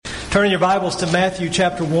Turn your Bibles to Matthew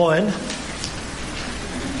chapter 1.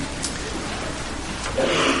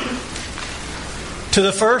 To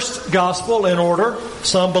the first gospel in order.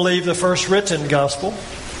 Some believe the first written gospel.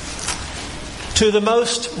 To the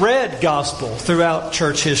most read gospel throughout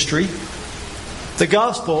church history. The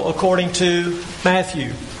gospel according to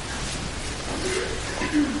Matthew.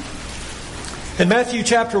 In Matthew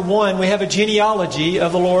chapter 1, we have a genealogy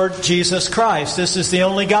of the Lord Jesus Christ. This is the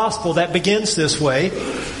only gospel that begins this way.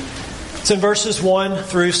 It's in verses 1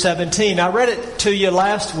 through 17. I read it to you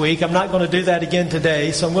last week. I'm not going to do that again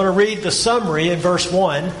today. So I'm going to read the summary in verse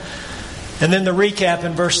 1 and then the recap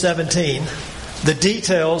in verse 17. The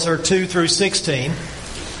details are 2 through 16.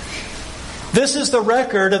 This is the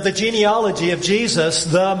record of the genealogy of Jesus,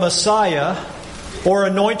 the Messiah, or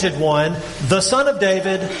Anointed One, the Son of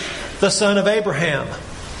David, the Son of Abraham.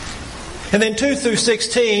 And then 2 through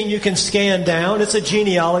 16, you can scan down. It's a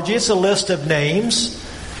genealogy. It's a list of names.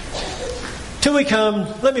 Till we come,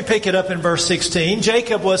 let me pick it up in verse 16.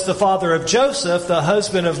 Jacob was the father of Joseph, the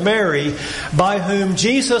husband of Mary, by whom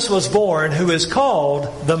Jesus was born, who is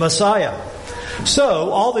called the Messiah.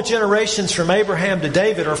 So, all the generations from Abraham to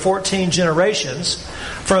David are 14 generations.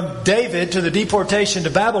 From David to the deportation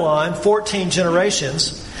to Babylon, 14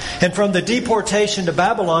 generations. And from the deportation to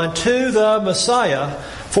Babylon to the Messiah,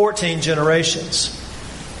 14 generations.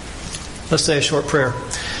 Let's say a short prayer.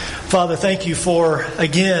 Father, thank you for,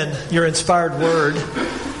 again, your inspired word.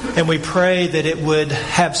 And we pray that it would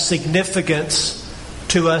have significance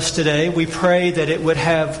to us today. We pray that it would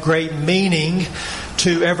have great meaning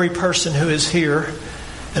to every person who is here.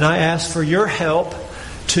 And I ask for your help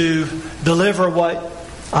to deliver what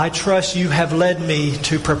I trust you have led me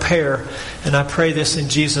to prepare. And I pray this in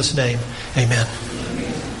Jesus' name. Amen.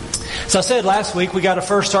 So I said last week, we got to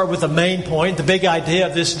first start with the main point, the big idea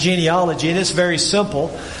of this genealogy. And it's very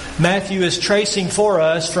simple. Matthew is tracing for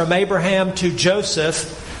us from Abraham to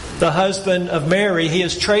Joseph, the husband of Mary. He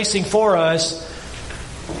is tracing for us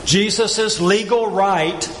Jesus' legal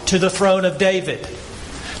right to the throne of David.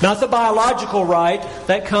 Not the biological right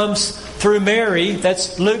that comes through Mary.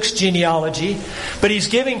 That's Luke's genealogy. But he's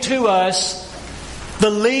giving to us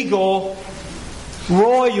the legal,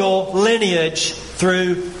 royal lineage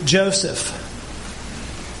through Joseph.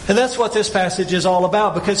 And that's what this passage is all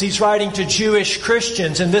about, because he's writing to Jewish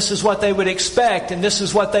Christians, and this is what they would expect, and this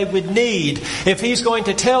is what they would need. If he's going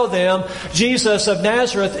to tell them, Jesus of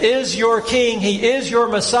Nazareth is your king, he is your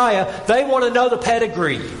Messiah, they want to know the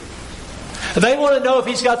pedigree. They want to know if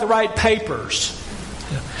he's got the right papers.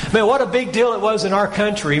 Man, what a big deal it was in our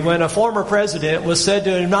country when a former president was said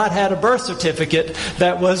to have not had a birth certificate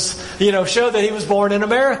that was, showed that he was born in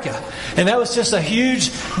America. And that was just a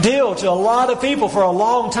huge deal to a lot of people for a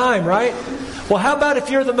long time, right? Well, how about if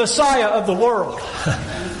you're the Messiah of the world?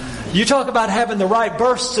 You talk about having the right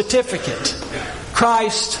birth certificate.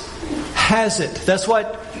 Christ has it. That's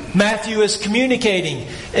what Matthew is communicating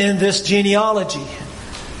in this genealogy.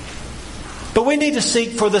 But we need to seek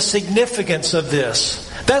for the significance of this.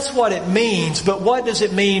 That's what it means, but what does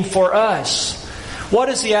it mean for us? What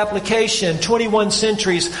is the application 21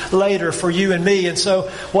 centuries later for you and me? And so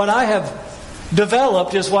what I have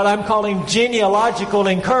developed is what I'm calling genealogical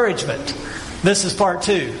encouragement. This is part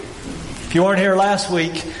 2. If you weren't here last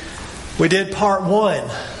week, we did part 1.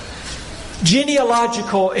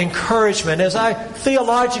 Genealogical encouragement. As I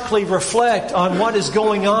theologically reflect on what is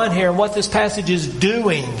going on here and what this passage is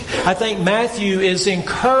doing, I think Matthew is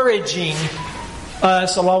encouraging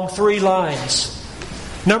us along 3 lines.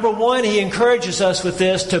 Number 1, he encourages us with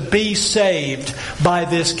this to be saved by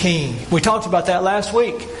this King. We talked about that last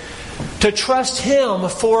week. To trust Him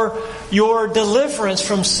for your deliverance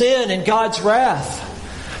from sin and God's wrath.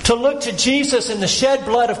 To look to Jesus and the shed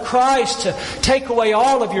blood of Christ to take away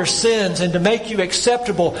all of your sins and to make you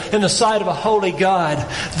acceptable in the sight of a holy God.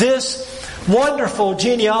 This wonderful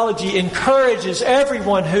genealogy encourages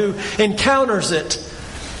everyone who encounters it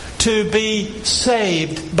to be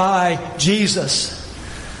saved by Jesus.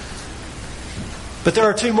 But there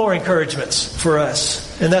are 2 more encouragements for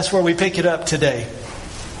us, and that's where we pick it up today.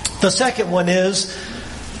 The second one is,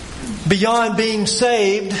 beyond being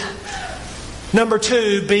saved, number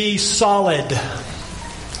 2, be solid.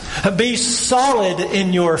 Be solid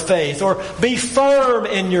in your faith, or be firm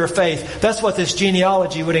in your faith. That's what this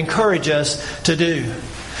genealogy would encourage us to do.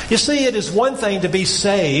 You see, it is one thing to be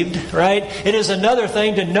saved, right? It is another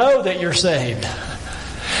thing to know that you're saved.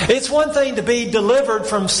 It's one thing to be delivered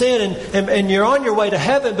from sin and you're on your way to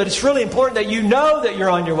heaven, but it's really important that you know that you're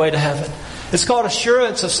on your way to heaven. It's called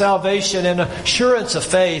assurance of salvation and assurance of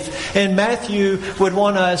faith. And Matthew would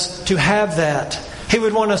want us to have that. He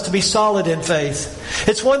would want us to be solid in faith.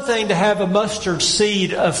 It's one thing to have a mustard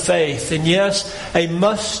seed of faith. And yes, a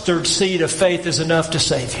mustard seed of faith is enough to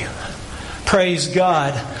save you. Praise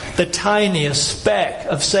God. The tiniest speck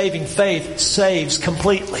of saving faith saves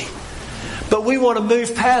completely. But we want to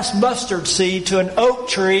move past mustard seed to an oak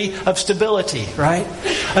tree of stability, right?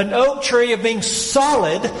 An oak tree of being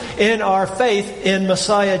solid in our faith in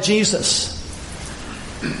Messiah Jesus.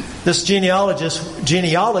 This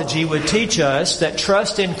genealogy would teach us that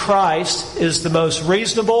trust in Christ is the most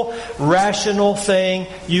reasonable, rational thing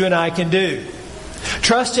you and I can do.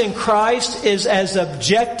 Trust in Christ is as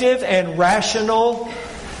objective and rational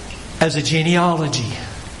as a genealogy,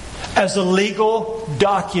 as a legal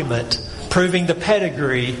document proving the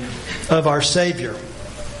pedigree of our Savior.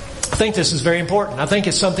 I think this is very important. I think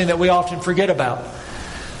it's something that we often forget about.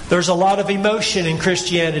 There's a lot of emotion in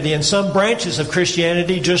Christianity, and some branches of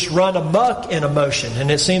Christianity just run amok in emotion,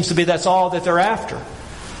 and it seems to be that's all that they're after.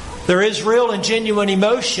 There is real and genuine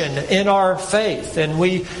emotion in our faith, and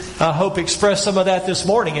we, I hope, express some of that this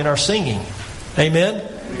morning in our singing. Amen?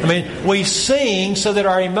 I mean, we sing so that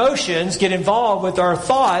our emotions get involved with our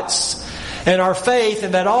thoughts and our faith,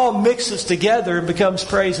 and that all mixes together and becomes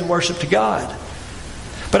praise and worship to God.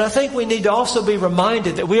 But I think we need to also be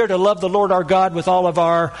reminded that we are to love the Lord our God with all of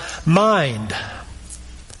our mind.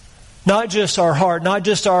 Not just our heart, not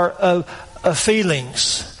just our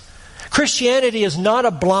feelings. Christianity is not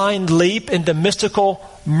a blind leap into mystical,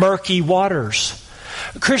 murky waters.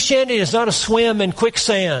 Christianity is not a swim in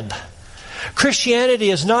quicksand.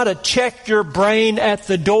 Christianity is not a check your brain at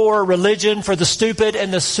the door religion for the stupid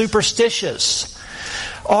and the superstitious.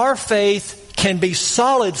 Our faith can be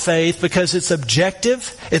solid faith because it's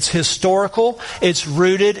objective, it's historical, it's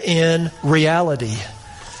rooted in reality.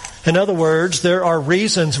 In other words, there are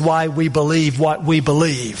reasons why we believe what we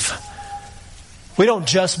believe. We don't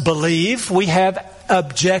just believe, we have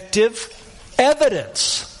objective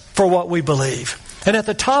evidence for what we believe. And at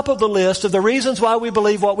the top of the list of the reasons why we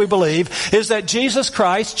believe what we believe is that Jesus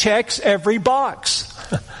Christ checks every box.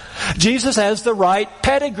 Jesus has the right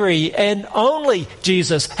pedigree, and only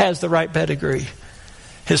Jesus has the right pedigree.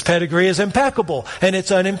 His pedigree is impeccable, and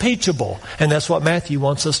it's unimpeachable. And that's what Matthew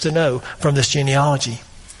wants us to know from this genealogy.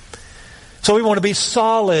 So we want to be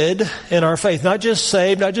solid in our faith. Not just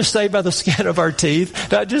saved by the skin of our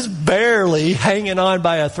teeth, not just barely hanging on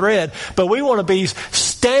by a thread, but we want to be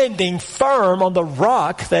standing firm on the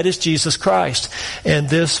rock that is Jesus Christ. And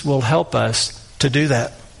this will help us to do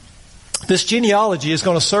that. This genealogy is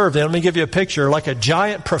going to serve, then, let me give you a picture, like a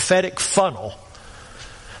giant prophetic funnel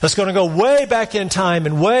that's going to go way back in time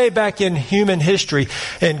and way back in human history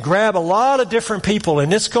and grab a lot of different people,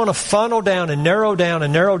 and it's going to funnel down and narrow down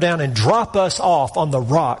and narrow down and drop us off on the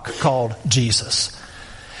rock called Jesus.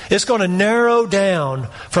 It's going to narrow down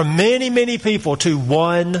from many, many people to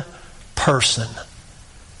one person.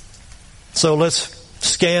 So let's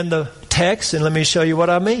scan the text and let me show you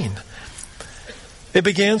what I mean. It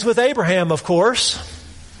begins with Abraham, of course.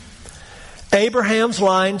 Abraham's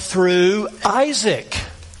line through Isaac.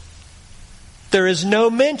 There is no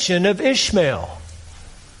mention of Ishmael.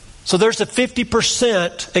 So there's a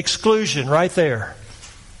 50% exclusion right there.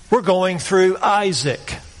 We're going through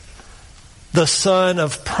Isaac, the son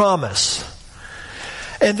of promise.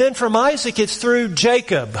 And then from Isaac it's through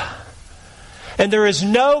Jacob. And there is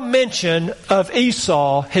no mention of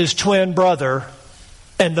Esau, his twin brother,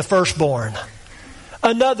 and the firstborn.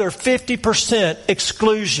 Another 50%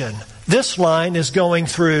 exclusion. This line is going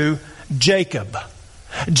through Jacob.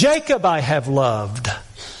 Jacob I have loved.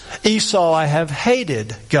 Esau I have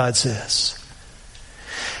hated, God says.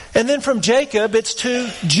 And then from Jacob it's to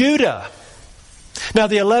Judah. Now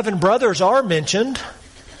the 11 brothers are mentioned.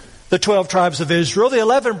 The 12 tribes of Israel. The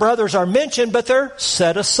 11 brothers are mentioned, but they're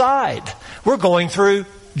set aside. We're going through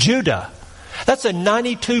Judah. That's a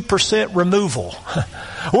 92% removal.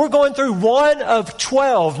 We're going through one of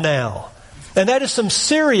 12 now. And that is some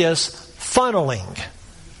serious funneling.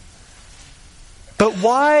 But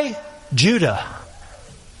why Judah?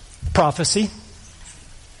 Prophecy.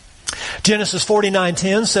 Genesis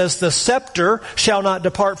 49:10 says, "The scepter shall not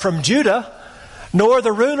depart from Judah, nor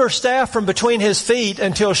the ruler's staff from between his feet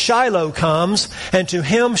until Shiloh comes, and to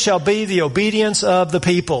him shall be the obedience of the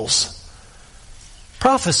peoples."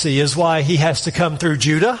 Prophecy is why he has to come through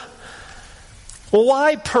Judah. Well,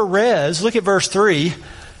 why Perez? Look at verse 3.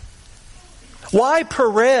 Why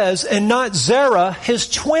Perez and not Zerah, his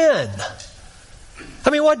twin? I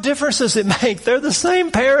mean, what difference does it make? They're the same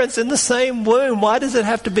parents in the same womb. Why does it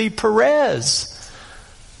have to be Perez?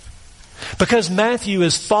 Because Matthew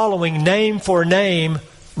is following name for name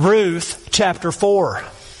Ruth chapter 4.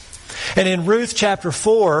 And in Ruth chapter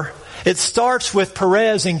 4, It starts with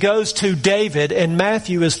Perez and goes to David, and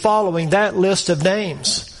Matthew is following that list of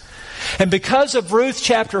names. And because of Ruth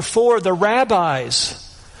chapter 4, the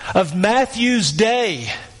rabbis of Matthew's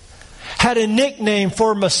day had a nickname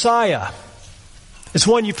for Messiah. It's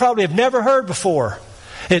one you probably have never heard before.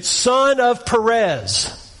 It's Son of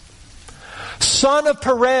Perez. Son of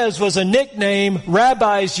Perez was a nickname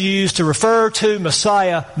rabbis used to refer to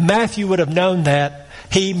Messiah. Matthew would have known that.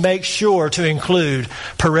 He makes sure to include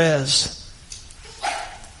Perez.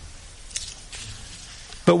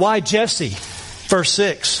 But why Jesse? Verse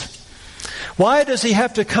 6. Why does he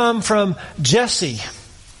have to come from Jesse?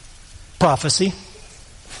 Prophecy.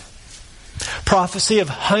 Prophecy of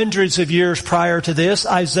hundreds of years prior to this.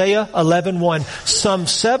 Isaiah 11:1. Some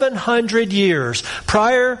 700 years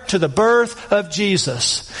prior to the birth of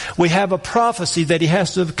Jesus, we have a prophecy that he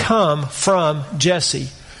has to come from Jesse.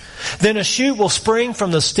 Then a shoot will spring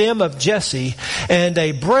from the stem of Jesse, and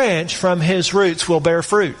a branch from his roots will bear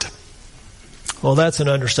fruit. Well, that's an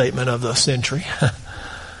understatement of the century.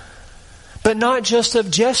 But not just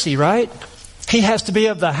of Jesse, right? He has to be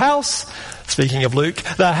of the house, speaking of Luke,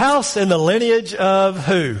 the house and the lineage of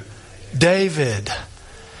who? David.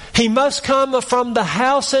 He must come from the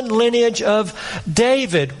house and lineage of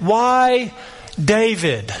David. Why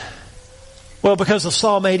David? Well, because of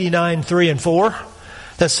Psalm 89, 3 and 4.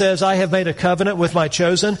 That says, I have made a covenant with my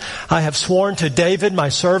chosen. I have sworn to David, my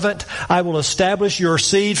servant, I will establish your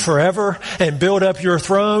seed forever and build up your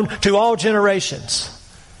throne to all generations.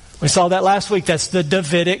 We saw that last week. That's the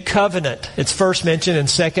Davidic covenant. It's first mentioned in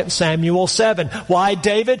 2 Samuel 7. Why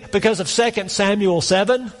David? Because of 2 Samuel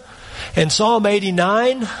 7 and Psalm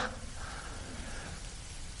 89.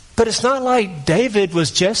 But it's not like David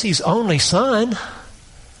was Jesse's only son.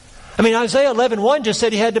 I mean, Isaiah 11:1 just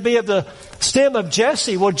said he had to be of the stem of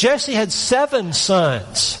Jesse. Well, Jesse had 7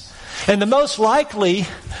 sons. And the most likely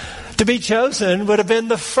to be chosen would have been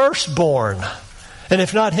the firstborn. And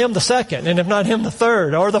if not him, the second. And if not him, the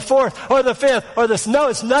third. Or the fourth. Or the fifth. Or the... No,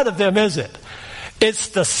 it's none of them, is it? It's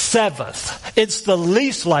the 7th. It's the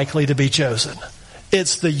least likely to be chosen.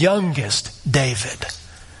 It's the youngest, David.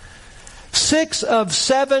 6 of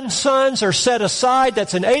 7 sons are set aside.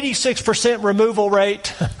 That's an 86% removal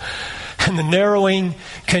rate. And the narrowing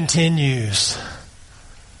continues.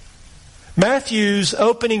 Matthew's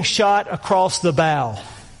opening shot across the bow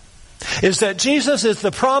is that Jesus is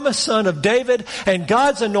the promised son of David and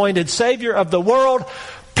God's anointed Savior of the world,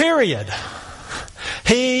 period.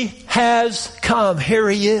 He has come. Here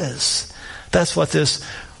he is. That's what this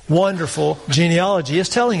wonderful genealogy is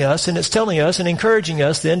telling us, and it's telling us and encouraging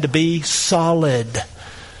us then to be solid.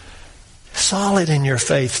 Solid in your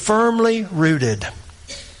faith, firmly rooted.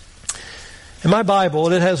 In my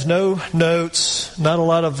Bible, it has no notes, not a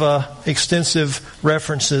lot of extensive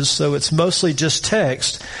references, so it's mostly just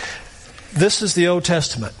text. This is the Old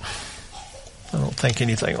Testament. I don't think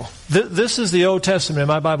anything else. This is the Old Testament in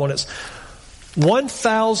my Bible, and it's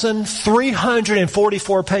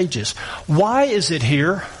 1,344 pages. Why is it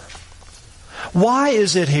here? Why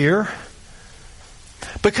is it here?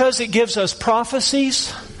 Because it gives us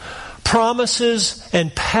prophecies, promises,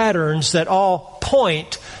 and patterns that all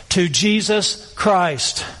point to Jesus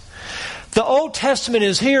Christ. The Old Testament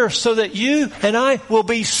is here so that you and I will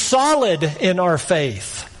be solid in our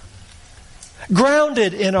faith.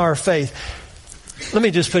 Grounded in our faith. Let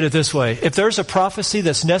me just put it this way. If there's a prophecy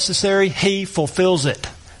that's necessary, He fulfills it.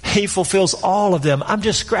 He fulfills all of them. I'm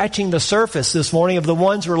just scratching the surface this morning of the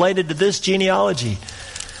ones related to this genealogy.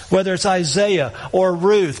 Whether it's Isaiah or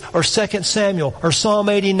Ruth or 2 Samuel or Psalm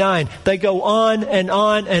 89. They go on and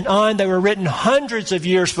on and on. They were written hundreds of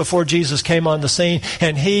years before Jesus came on the scene,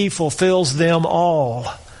 and He fulfills them all.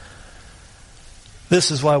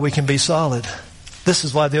 This is why we can be solid. This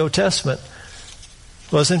is why the Old Testament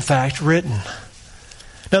was in fact written.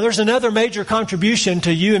 Now there's another major contribution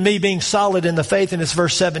to you and me being solid in the faith, and it's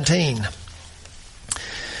verse 17.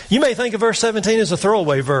 You may think of verse 17 as a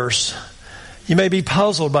throwaway verse. You may be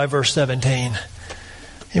puzzled by verse 17.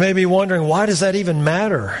 You may be wondering, why does that even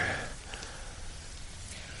matter?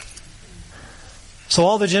 So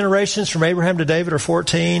all the generations from Abraham to David are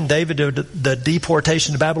 14. David to the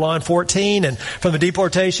deportation to Babylon, 14. And from the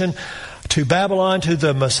deportation to Babylon to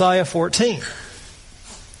the Messiah, 14.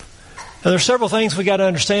 Now there's several things we got to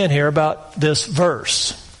understand here about this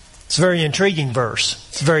verse. It's a very intriguing verse.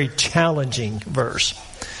 It's a very challenging verse.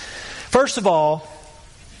 First of all,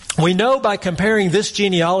 we know by comparing this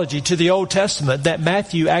genealogy to the Old Testament that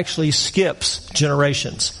Matthew actually skips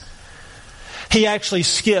generations. He actually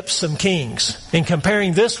skips some kings. In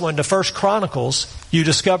comparing this one to 1 Chronicles, you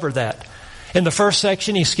discover that. In the first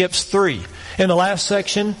section, he skips 3. In the last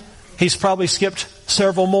section, he's probably skipped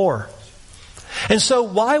several more. And so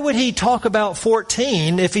why would he talk about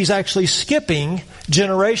 14 if he's actually skipping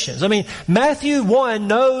generations? I mean, Matthew 1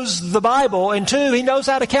 knows the Bible, and 2, he knows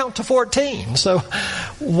how to count to 14. So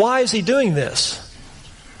why is he doing this?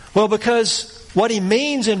 Well, because what he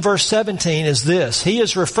means in verse 17 is this. He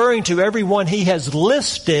is referring to everyone he has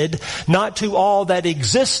listed, not to all that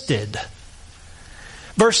existed.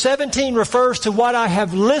 Verse 17 refers to what I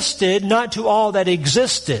have listed, not to all that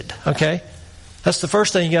existed. Okay? That's the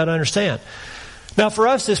first thing you got to understand. Now, for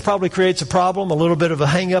us, this probably creates a problem, a little bit of a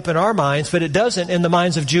hang-up in our minds, but it doesn't in the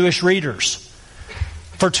minds of Jewish readers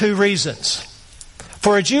for 2 reasons.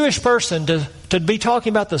 For a Jewish person to be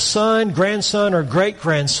talking about the son, grandson, or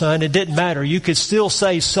great-grandson, it didn't matter. You could still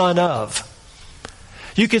say son of.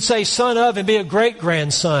 You could say son of and be a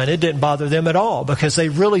great-grandson. It didn't bother them at all because they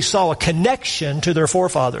really saw a connection to their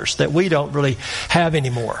forefathers that we don't really have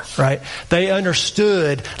anymore, right? They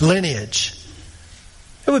understood lineage.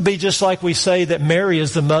 It would be just like we say that Mary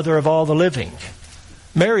is the mother of all the living.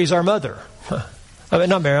 Mary's our mother. I mean,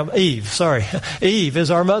 not Mary, Eve, sorry. Eve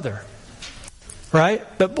is our mother. Right?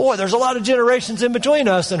 But boy, there's a lot of generations in between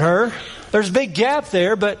us and her. There's a big gap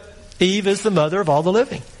there, but Eve is the mother of all the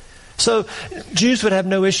living. So Jews would have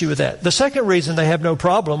no issue with that. The second reason they have no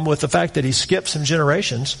problem with the fact that he skipped some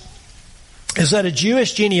generations is that a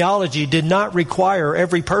Jewish genealogy did not require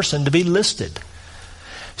every person to be listed.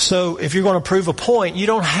 So if you're going to prove a point, you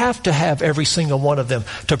don't have to have every single one of them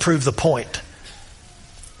to prove the point.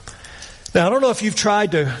 Now, I don't know if you've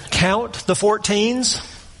tried to count the 14s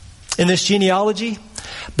in this genealogy,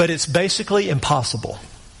 but it's basically impossible.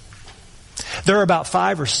 There are about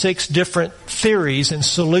 5 or 6 different theories and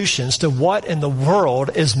solutions to what in the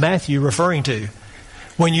world is Matthew referring to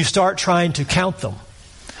when you start trying to count them.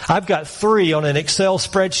 I've got 3 on an Excel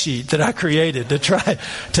spreadsheet that I created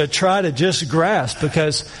to try to just grasp,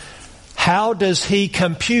 because how does he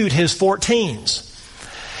compute his 14s?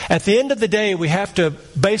 At the end of the day, we have to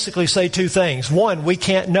basically say 2 things. 1, we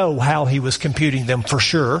can't know how he was computing them for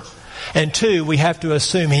sure. And 2, we have to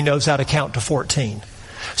assume he knows how to count to 14.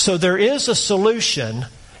 So there is a solution,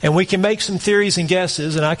 and we can make some theories and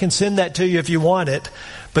guesses, and I can send that to you if you want it,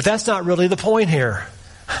 but that's not really the point here.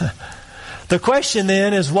 The question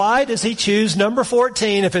then is, why does he choose number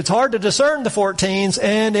 14 if it's hard to discern the 14s,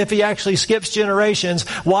 and if he actually skips generations,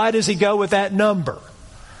 why does he go with that number?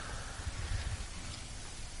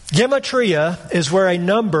 Gematria is where a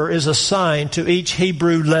number is assigned to each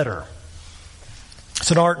Hebrew letter.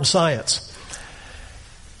 It's an art and science.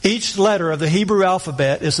 Each letter of the Hebrew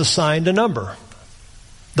alphabet is assigned a number.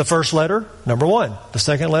 The first letter, number 1. The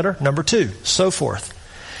second letter, number 2. So forth.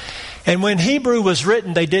 And when Hebrew was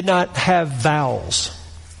written, they did not have vowels.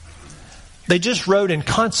 They just wrote in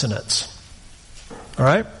consonants. All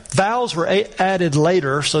right? Vowels were added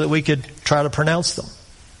later so that we could try to pronounce them.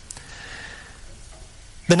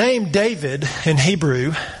 The name David in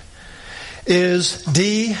Hebrew is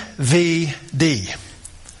D-V-D.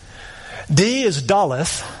 D is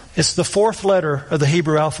Daleth. It's the 4th letter of the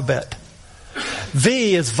Hebrew alphabet.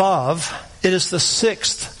 V is Vav. It is the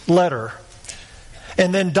 6th letter.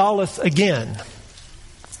 And then Daleth again.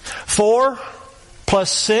 4 plus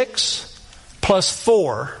 6 plus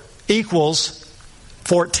 4 equals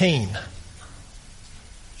 14.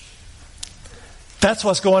 That's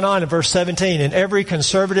what's going on in verse 17. And every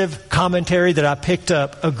conservative commentary that I picked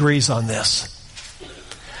up agrees on this.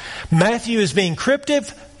 Matthew is being cryptic,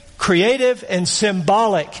 creative, and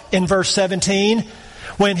symbolic in verse 17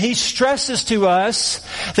 when he stresses to us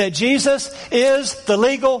that Jesus is the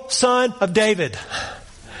legal son of David.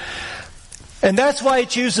 And that's why he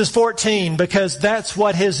chooses 14, because that's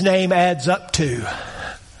what his name adds up to.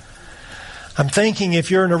 I'm thinking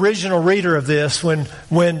if you're an original reader of this, when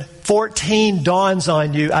 14 dawns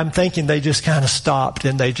on you, I'm thinking they just kind of stopped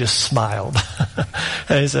and they just smiled. And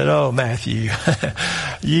they said, "Oh, Matthew,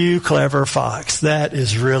 you clever fox. That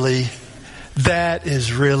is really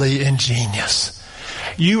ingenious.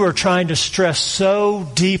 You are trying to stress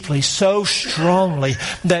so deeply, so strongly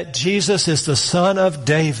that Jesus is the son of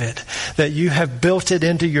David that you have built it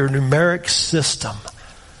into your numeric system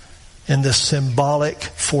in this symbolic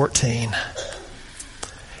 14.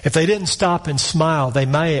 If they didn't stop and smile, they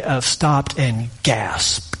may have stopped and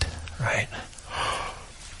gasped, right?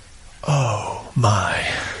 Oh my.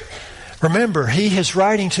 Remember, he is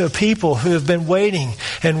writing to a people who have been waiting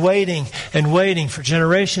and waiting and waiting for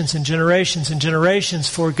generations and generations and generations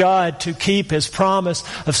for God to keep his promise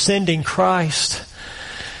of sending Christ.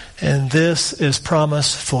 And this is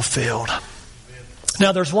promise fulfilled.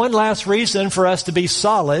 Now, there's one last reason for us to be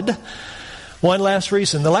solid. One last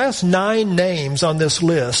reason. The last 9 names on this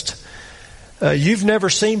list, you've never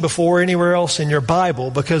seen before anywhere else in your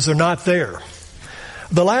Bible because they're not there.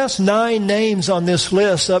 The last 9 names on this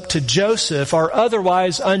list up to Joseph are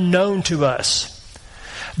otherwise unknown to us.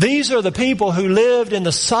 These are the people who lived in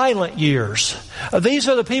the silent years. These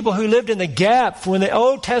are the people who lived in the gap when the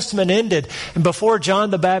Old Testament ended and before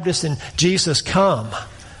John the Baptist and Jesus come.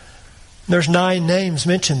 There's 9 names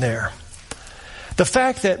mentioned there. The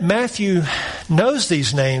fact that Matthew knows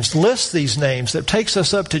these names, lists these names, that takes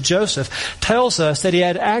us up to Joseph, tells us that he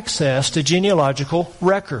had access to genealogical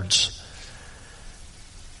records.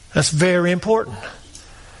 That's very important.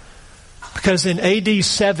 Because in AD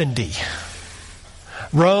 70,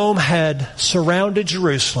 Rome had surrounded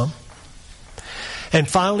Jerusalem, and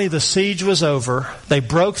finally the siege was over. They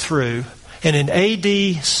broke through, and in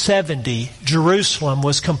AD 70, Jerusalem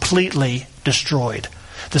was completely destroyed.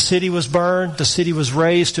 The city was burned, the city was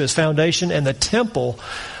razed to its foundation, and the temple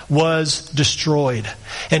was destroyed.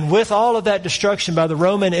 And with all of that destruction by the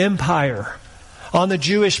Roman Empire on the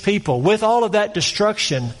Jewish people, with all of that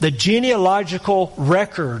destruction, the genealogical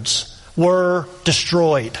records were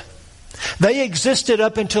destroyed. They existed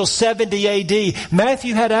up until 70 AD.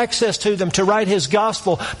 Matthew had access to them to write his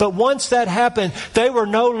gospel. But once that happened, they were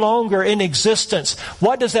no longer in existence.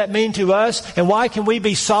 What does that mean to us? And why can we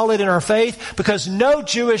be solid in our faith? Because no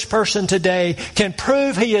Jewish person today can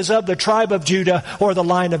prove he is of the tribe of Judah or the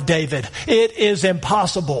line of David. It is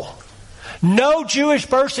impossible. No Jewish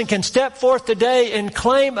person can step forth today and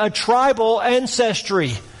claim a tribal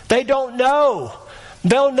ancestry. They don't know.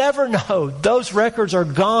 They'll never know. Those records are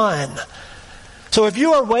gone. So if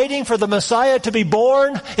you are waiting for the Messiah to be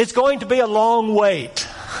born, it's going to be a long wait.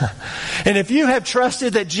 And if you have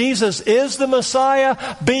trusted that Jesus is the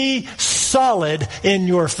Messiah, be solid in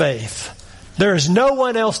your faith. There is no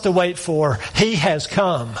one else to wait for. He has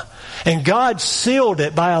come. And God sealed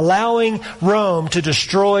it by allowing Rome to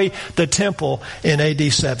destroy the temple in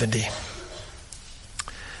AD 70.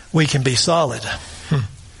 We can be solid.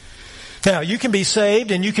 Now, you can be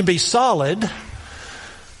saved and you can be solid,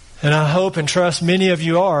 and I hope and trust many of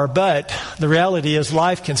you are, but the reality is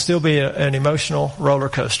life can still be an emotional roller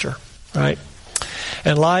coaster, right?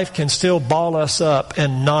 And life can still ball us up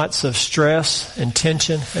in knots of stress and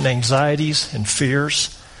tension and anxieties and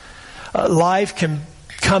fears. Life can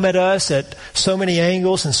come at us at so many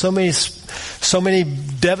angles and so many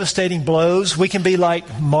devastating blows. We can be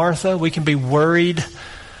like Martha. We can be worried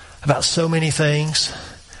about so many things.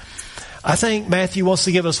 I think Matthew wants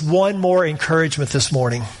to give us one more encouragement this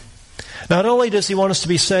morning. Not only does he want us to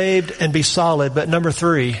be saved and be solid, but number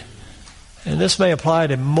 3, and this may apply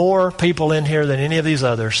to more people in here than any of these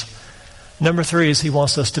others. Number 3 is he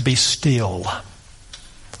wants us to be still.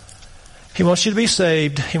 He wants you to be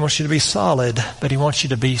saved, he wants you to be solid, but he wants you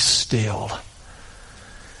to be still.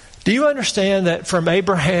 Do you understand that from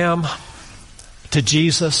Abraham to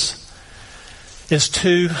Jesus is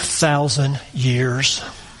 2,000 years?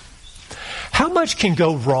 How much can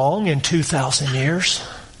go wrong in 2,000 years?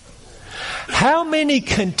 How many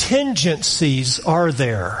contingencies are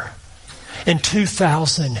there in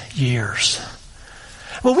 2,000 years?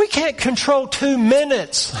 Well, we can't control 2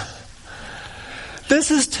 minutes.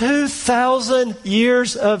 This is 2,000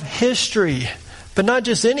 years of history. But not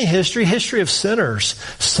just any history, history of sinners.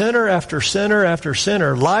 Sinner after sinner after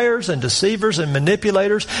sinner. Liars and deceivers and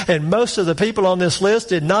manipulators. And most of the people on this list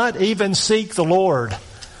did not even seek the Lord.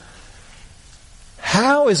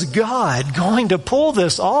 How is God going to pull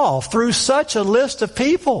this off through such a list of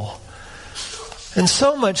people? And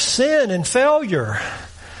so much sin and failure.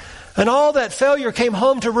 And all that failure came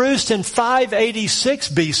home to roost in 586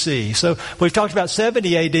 BC. So we've talked about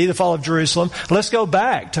 70 AD, the fall of Jerusalem. Let's go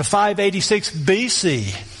back to 586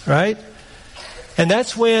 BC, right? And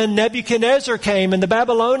that's when Nebuchadnezzar came and the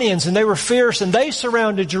Babylonians, and they were fierce, and they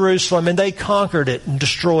surrounded Jerusalem, and they conquered it and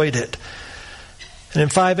destroyed it. And in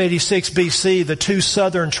 586 BC, the 2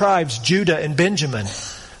 southern tribes, Judah and Benjamin,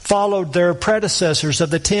 followed their predecessors of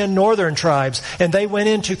the 10 northern tribes, and they went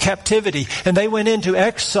into captivity, and they went into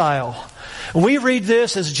exile. We read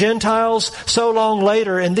this as Gentiles so long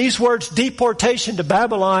later, and these words, deportation to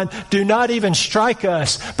Babylon, do not even strike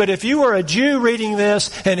us. But if you were a Jew reading this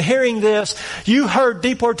and hearing this, you heard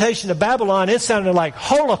deportation to Babylon, it sounded like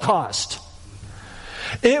Holocaust.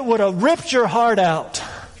 It would have ripped your heart out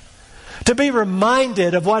to be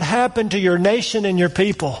reminded of what happened to your nation and your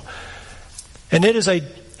people. And it is a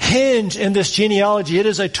hinge in this genealogy. It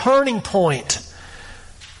is a turning point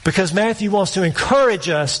because Matthew wants to encourage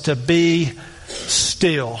us to be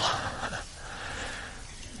still.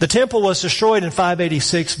 The temple was destroyed in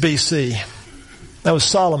 586 BC. That was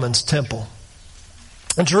Solomon's temple.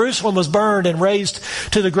 And Jerusalem was burned and razed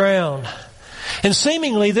to the ground. And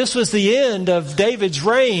seemingly this was the end of David's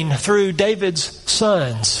reign through David's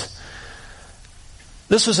sons.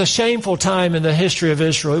 This was a shameful time in the history of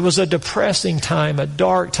Israel. It was a depressing time, a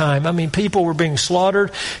dark time. I mean, people were being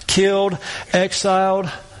slaughtered, killed,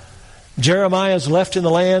 exiled. Jeremiah's left in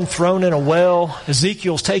the land, thrown in a well.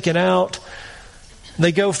 Ezekiel's taken out.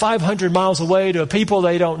 They go 500 miles away to a people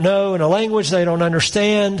they don't know and a language they don't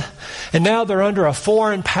understand. And now they're under a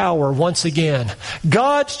foreign power once again.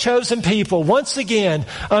 God's chosen people once again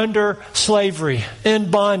under slavery,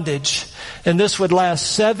 in bondage. And this would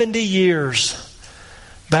last 70 years.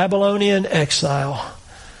 Babylonian exile.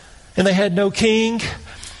 And they had no king.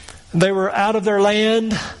 They were out of their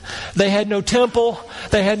land. They had no temple.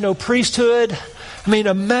 They had no priesthood. I mean,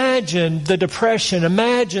 imagine the depression.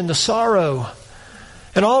 Imagine the sorrow.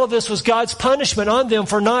 And all of this was God's punishment on them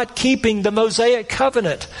for not keeping the Mosaic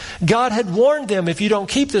covenant. God had warned them, if you don't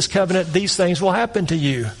keep this covenant, these things will happen to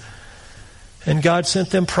you. And God sent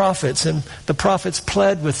them prophets, and the prophets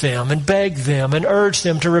pled with them and begged them and urged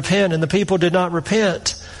them to repent, and the people did not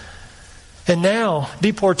repent. And now,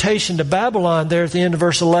 deportation to Babylon there at the end of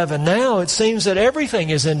verse 11. Now it seems that everything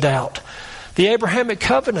is in doubt. The Abrahamic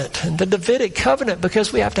covenant and the Davidic covenant,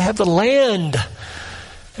 because we have to have the land.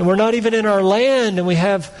 And we're not even in our land, and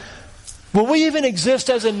will we even exist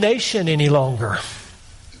as a nation any longer?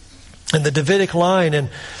 And the Davidic line, and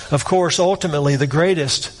of course, ultimately the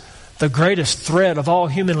greatest threat of all,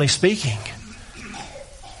 humanly speaking,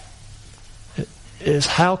 is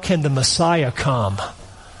how can the Messiah come?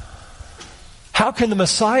 How can the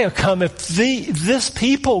Messiah come if this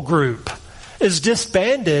people group is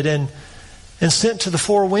disbanded and sent to the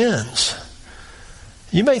four winds?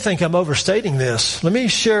 You may think I'm overstating this. Let me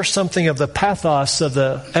share something of the pathos of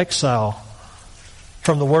the exile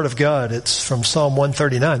from the Word of God. It's from Psalm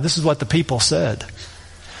 139. This is what the people said.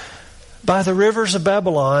 By the rivers of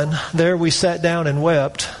Babylon, there we sat down and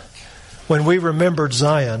wept when we remembered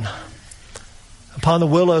Zion. Upon the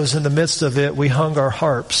willows in the midst of it, we hung our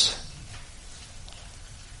harps.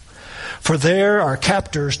 For there our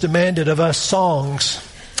captors demanded of us songs,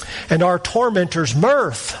 and our tormentors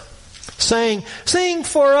mirth, saying, "Sing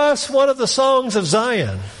for us one of the songs of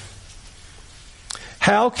Zion."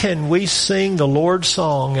 How can we sing the Lord's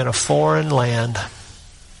song in a foreign land?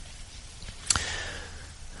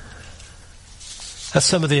 That's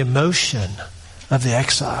some of the emotion of the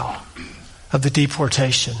exile, of the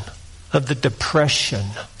deportation, of the depression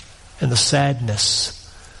and the sadness.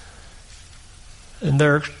 And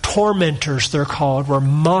their tormentors, they're called, were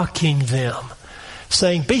mocking them,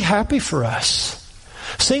 saying, "Be happy for us.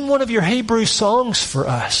 Sing one of your Hebrew songs for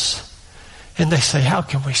us." And they say, "How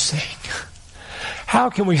can we sing? How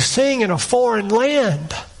can we sing in a foreign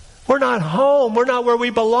land? We're not home. We're not where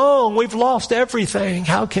we belong. We've lost everything.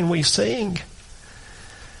 How can we sing?"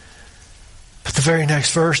 But the very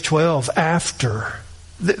next verse, 12, after.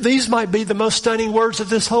 These might be the most stunning words of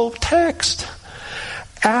this whole text.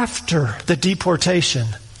 After the deportation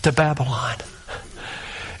to Babylon.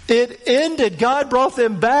 It ended. God brought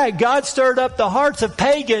them back. God stirred up the hearts of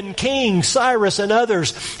pagan kings, Cyrus and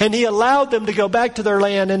others, and He allowed them to go back to their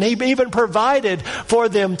land, and He even provided for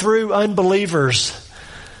them through unbelievers.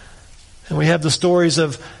 And we have the stories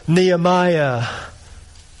of Nehemiah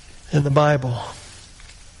in the Bible.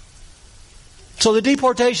 So the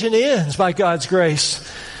deportation ends by God's grace,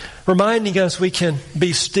 reminding us we can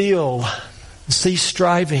be still, cease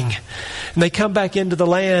striving. And they come back into the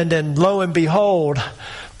land, and lo and behold,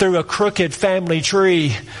 through a crooked family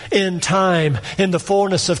tree, in time, in the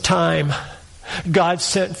fullness of time, God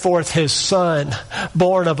sent forth His Son,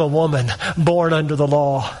 born of a woman, born under the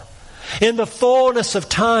law. In the fullness of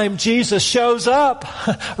time, Jesus shows up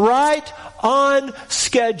right on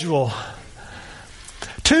schedule.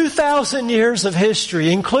 2,000 years of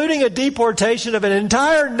history, including a deportation of an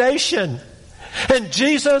entire nation. And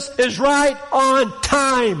Jesus is right on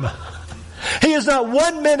time. He is not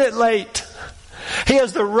 1 minute late. He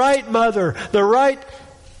has the right mother, the right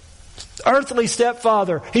earthly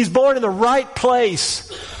stepfather. He's born in the right place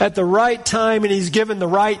at the right time, and He's given the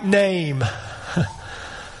right name.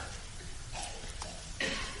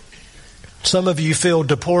 Some of you feel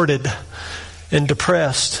deported and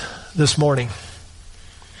depressed this morning.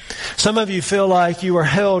 Some of you feel like you are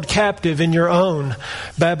held captive in your own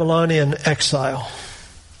Babylonian exile.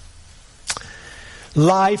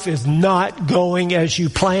 Life is not going as you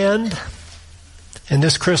planned, and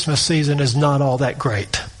this Christmas season is not all that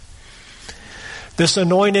great. This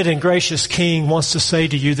anointed and gracious King wants to say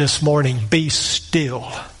to you this morning, be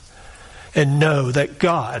still and know that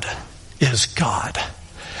God is God,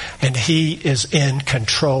 and He is in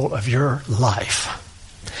control of your life.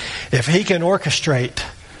 If He can orchestrate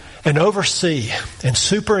and oversee and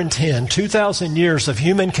superintend 2,000 years of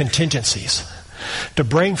human contingencies to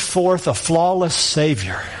bring forth a flawless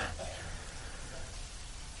Savior,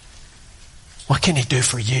 what can He do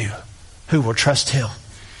for you who will trust Him?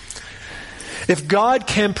 If God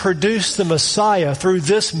can produce the Messiah through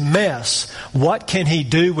this mess, what can He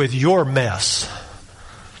do with your mess?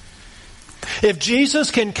 If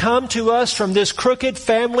Jesus can come to us from this crooked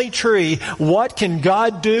family tree, what can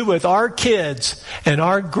God do with our kids and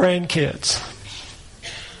our grandkids?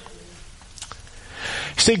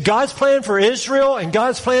 See, God's plan for Israel and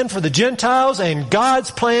God's plan for the Gentiles and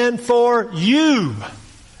God's plan for you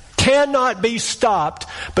cannot be stopped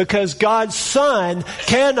because God's Son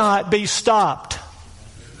cannot be stopped.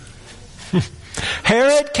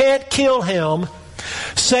 Herod can't kill Him.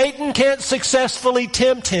 Satan can't successfully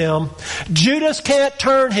tempt Him. Judas can't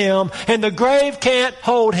turn Him. And the grave can't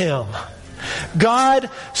hold Him.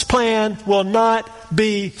 God's plan will not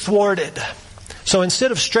be thwarted. So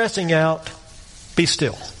instead of stressing out, be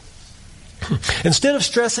still. Instead of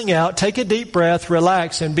stressing out, take a deep breath,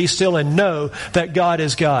 relax, and be still and know that God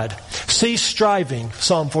is God. Cease striving,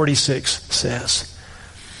 Psalm 46 says.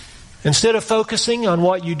 Instead of focusing on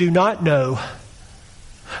what you do not know,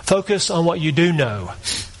 focus on what you do know.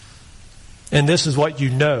 And this is what you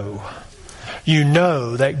know. You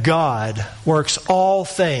know that God works all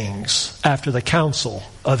things after the counsel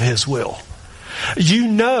of His will. You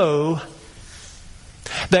know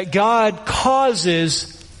that God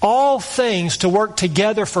causes all things to work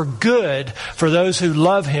together for good for those who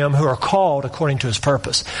love Him, who are called according to His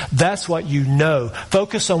purpose. That's what you know.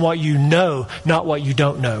 Focus on what you know, not what you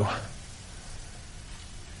don't know.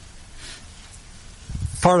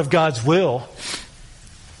 Part of God's will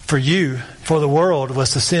for you, for the world,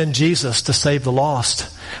 was to send Jesus to save the lost.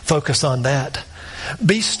 Focus on that.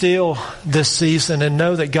 Be still this season and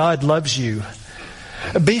know that God loves you.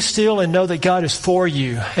 Be still and know that God is for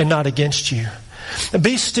you and not against you.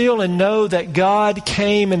 Be still and know that God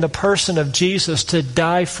came in the person of Jesus to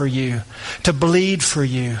die for you, to bleed for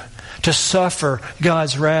you, to suffer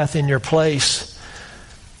God's wrath in your place.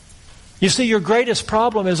 You see, your greatest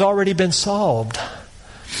problem has already been solved.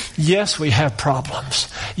 Yes, we have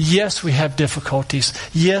problems. Yes, we have difficulties.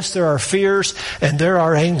 Yes, there are fears and there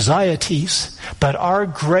are anxieties. But our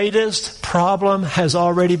greatest problem has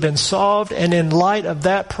already been solved. And in light of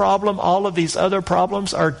that problem, all of these other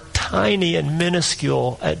problems are tiny and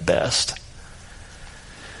minuscule at best.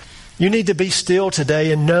 You need to be still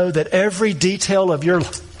today and know that every detail of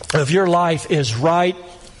your life is right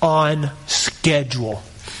on schedule.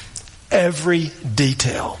 Every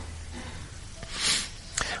detail.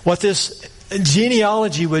 What this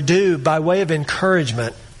genealogy would do by way of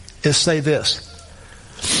encouragement is say this: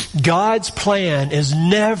 God's plan is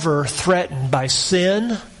never threatened by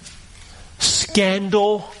sin,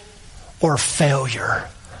 scandal, or failure.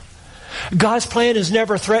 God's plan is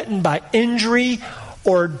never threatened by injury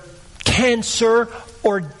or cancer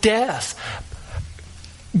or death.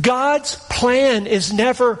 God's plan is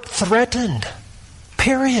never threatened.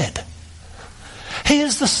 Period. He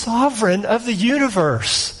is the sovereign of the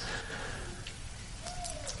universe.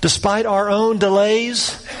 Despite our own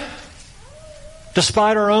delays,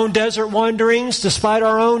 despite our own desert wanderings, despite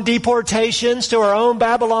our own deportations to our own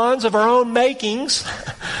Babylons of our own makings,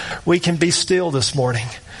 we can be still this morning.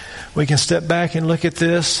 We can step back and look at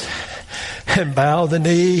this and bow the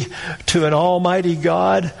knee to an almighty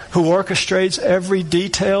God who orchestrates every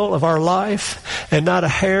detail of our life, and not a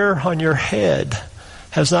hair on your head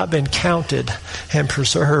has not been counted and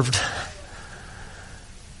preserved.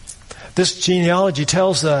 This genealogy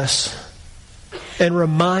tells us and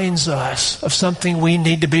reminds us of something we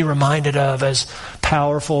need to be reminded of as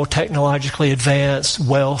powerful, technologically advanced,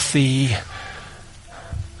 wealthy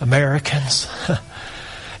Americans.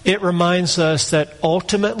 It reminds us that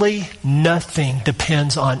ultimately nothing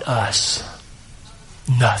depends on us.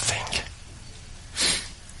 Nothing.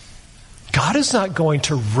 God is not going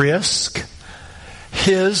to risk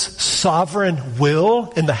His sovereign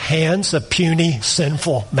will in the hands of puny,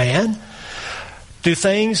 sinful man. Do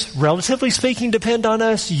things, relatively speaking, depend on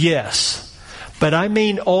us? Yes. But I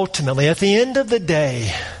mean ultimately, at the end of the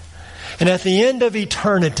day, and at the end of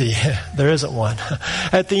eternity, there isn't one,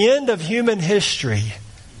 at the end of human history,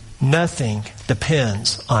 nothing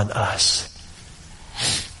depends on us.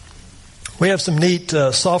 We have some neat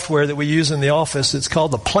software that we use in the office. It's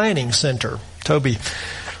called the Planning Center. Toby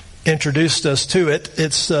introduced us to it.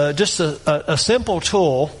 It's just a simple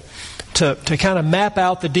tool to kind of map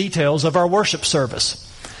out the details of our worship service.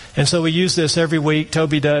 And so we use this every week.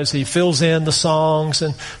 Toby does. He fills in the songs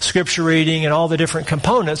and scripture reading and all the different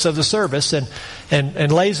components of the service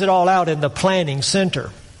and lays it all out in the Planning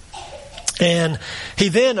Center. And he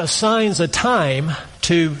then assigns a time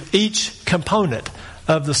to each component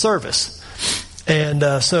of the service.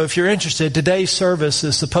 And so if you're interested, today's service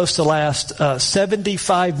is supposed to last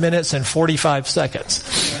 75 minutes and 45 seconds.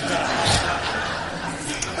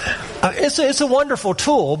 It's a wonderful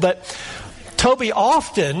tool, but Toby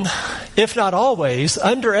often, if not always,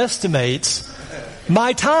 underestimates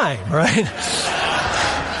my time, right?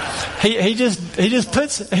 He just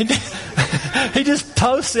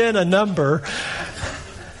posts in a number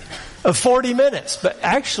of 40 minutes. But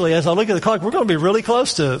actually, as I look at the clock, we're going to be really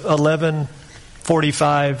close to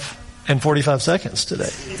 11:45 and 45 seconds today.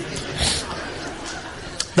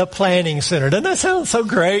 The Planning Center. Doesn't that sound so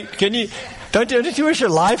great? Don't you wish your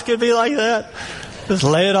life could be like that? Just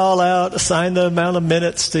lay it all out, assign the amount of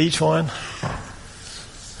minutes to each one.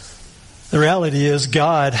 The reality is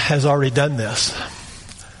God has already done this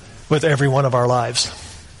with every one of our lives.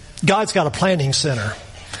 God's got a planning center.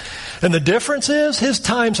 And the difference is his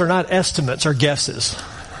times are not estimates or guesses.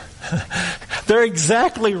 They're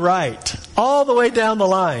exactly right, all the way down the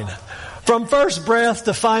line. From first breath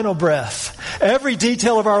to final breath. Every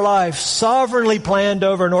detail of our life sovereignly planned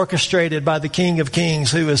over and orchestrated by the King of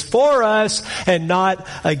Kings, who is for us and not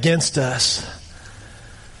against us.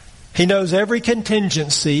 He knows every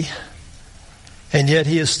contingency, and yet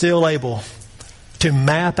he is still able to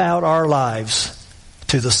map out our lives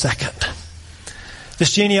to the second.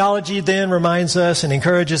 This genealogy then reminds us and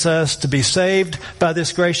encourages us to be saved by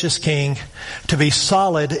this gracious King, to be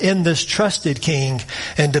solid in this trusted King,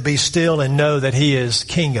 and to be still and know that he is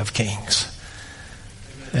King of Kings.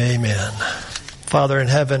 Amen. Father in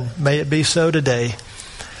heaven, may it be so today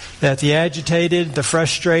that the agitated, the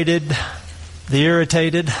frustrated, the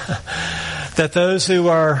irritated, that those who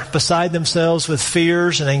are beside themselves with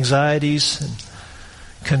fears and anxieties and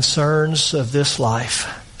concerns of this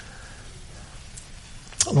life,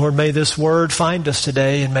 Lord, may this word find us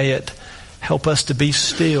today, and may it help us to be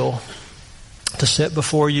still, to sit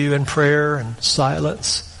before you in prayer and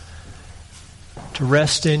silence, to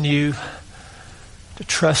rest in you, to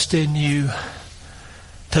trust in you,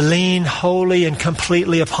 to lean wholly and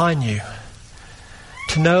completely upon you,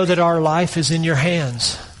 to know that our life is in your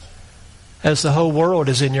hands, as the whole world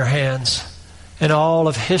is in your hands, and all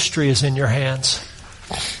of history is in your hands.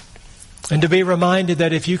 And to be reminded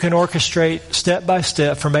that if you can orchestrate step by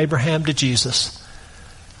step from Abraham to Jesus,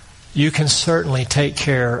 you can certainly take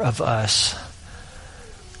care of us.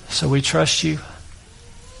 So we trust you,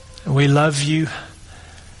 and we love you,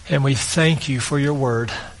 and we thank you for your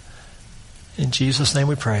word. In Jesus' name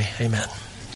we pray. Amen.